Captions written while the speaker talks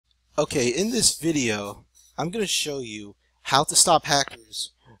Okay, in this video, I'm going to show you how to stop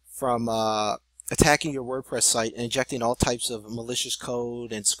hackers from attacking your WordPress site and injecting all types of malicious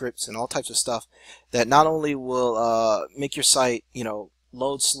code and scripts and all types of stuff that not only will make your site,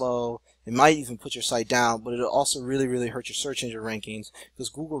 load slow, it might even put your site down, but it'll also really hurt your search engine rankings because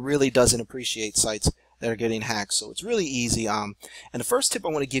Google really doesn't appreciate sites that are getting hacked. So it's really easy. And the first tip I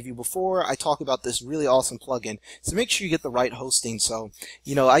want to give you before I talk about this really awesome plugin is to make sure you get the right hosting. So,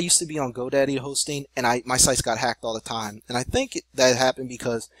 I used to be on GoDaddy hosting and my sites got hacked all the time. And I think that happened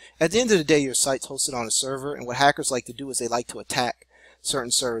because at the end of the day, your site's hosted on a server, and what hackers like to do is they like to attack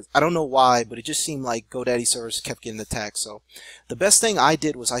certain servers. I don't know why, but it just seemed like GoDaddy servers kept getting attacked. So the best thing I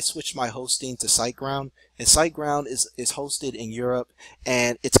did was I switched my hosting to SiteGround, and SiteGround is hosted in Europe,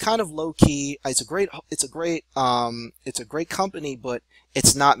 and it's kind of low key. It's a great company, but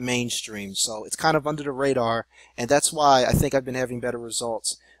it's not mainstream. So it's kind of under the radar, and that's why I think I've been having better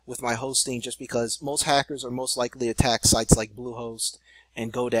results with my hosting, just because most hackers are most likely to attack sites like Bluehost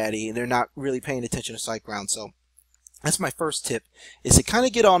and GoDaddy, and they're not really paying attention to SiteGround. So that's my first tip, is to kind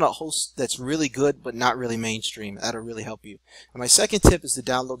of get on a host that's really good but not really mainstream. That'll really help you. And my second tip is to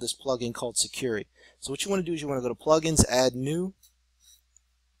download this plugin called Sucuri. So what you want to do is you want to go to Plugins, Add New,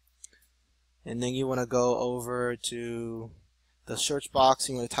 and then you want to go over to the search box.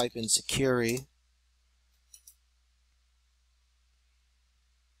 You want to type in Sucuri,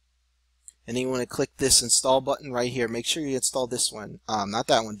 and then you want to click this install button right here. Make sure you install this one, not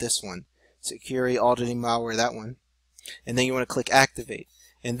that one, this one, Sucuri Auditing Malware, that one. And then you want to click activate,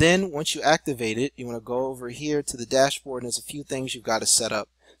 and then once you activate it, you want to go over here to the dashboard, and there's a few things you've got to set up.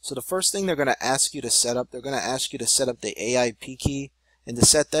 So the first thing they're going to ask you to set up, they're going to ask you to set up the AIP key, and to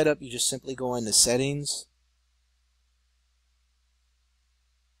set that up you just simply go into settings,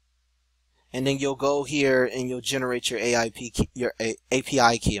 and then you'll go here and you'll generate your API key. Your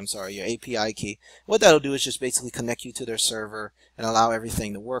API key. What that'll do is just basically connect you to their server and allow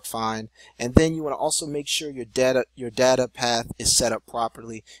everything to work fine. And then you want to also make sure your data path is set up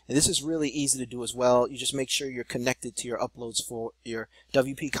properly. And this is really easy to do as well. You just make sure you're connected to your uploads for your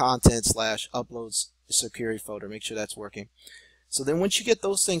WP content / uploads Sucuri folder. Make sure that's working. So then once you get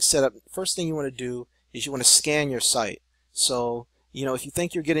those things set up, first thing you want to do is you want to scan your site. So if you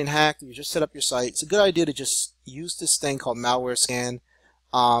think you're getting hacked, you just set up your site. It's a good idea to just use this thing called Malware Scan.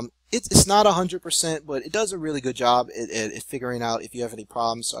 It's not 100%, but it does a really good job at figuring out if you have any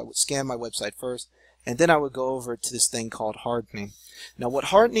problems. So I would scan my website first, and then I would go over to this thing called hardening. Now what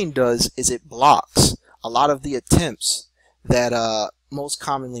hardening does is it blocks a lot of the attempts that most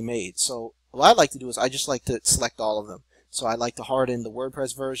commonly made. So what I like to do is I just like to select all of them. So I like to harden the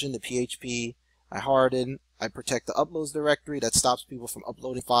WordPress version, the PHP. I protect the uploads directory that stops people from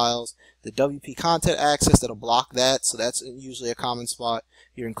uploading files, the WP content access that'll block that, so that's usually a common spot.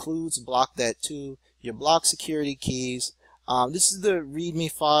 Your includes block that too. Your block security keys. This is the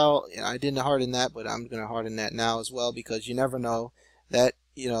README file. I didn't harden that, but I'm going to harden that now as well, because you never know that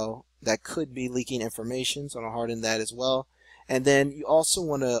that could be leaking information, so I'm going to harden that as well. And then you also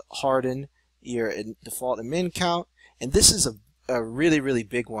want to harden your default admin count, and this is a really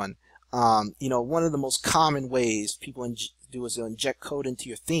big one. One of the most common ways people do is to inject code into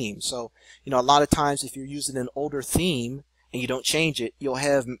your theme. So, a lot of times if you're using an older theme and you don't change it, you'll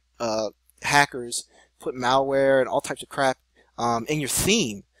have hackers put malware and all types of crap in your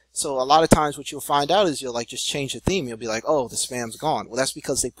theme. So a lot of times what you'll find out is you'll just change the theme. You'll be like, oh, the spam's gone. Well, that's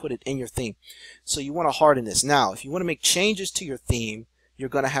because they put it in your theme. So you want to harden this. Now, if you want to make changes to your theme, you're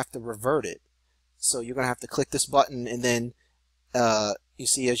going to have to revert it. So you're going to have to click this button, and then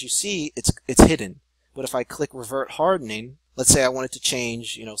as you see, it's hidden. But if I click Revert Hardening, let's say I wanted to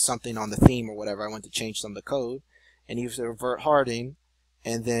change, something on the theme or whatever, I want to change some of the code, and use the Revert Hardening,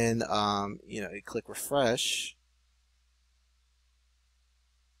 and then, you click Refresh.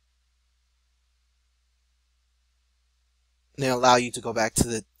 And then allow you to go back to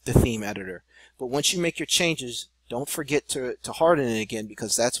the theme editor. But once you make your changes, don't forget to harden it again,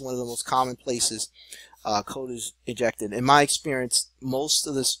 because that's one of the most common places code is injected. In my experience, most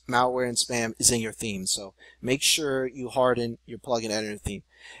of this malware and spam is in your theme, so make sure you harden your plugin editor theme.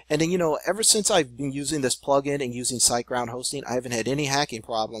 And then, ever since I've been using this plugin and using SiteGround hosting, I haven't had any hacking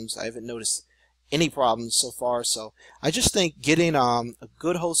problems. I haven't noticed any problems so far. So I just think getting a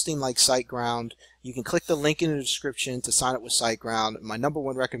good hosting like SiteGround, you can click the link in the description to sign up with SiteGround. My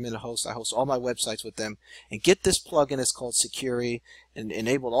 #1 recommended host. I host all my websites with them. And get this plugin. It's called Sucuri, and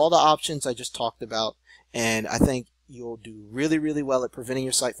enable all the options I just talked about. And I think you'll do really, really well at preventing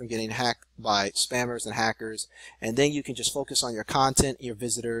your site from getting hacked by spammers and hackers, and then you can just focus on your content, your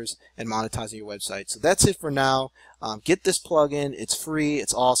visitors, and monetizing your website. So that's it for now. Get this plugin. It's free.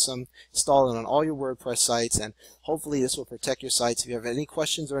 It's awesome. Install it on all your WordPress sites, and hopefully this will protect your sites. If you have any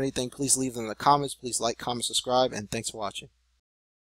questions or anything, please leave them in the comments. Please like, comment, subscribe, and thanks for watching.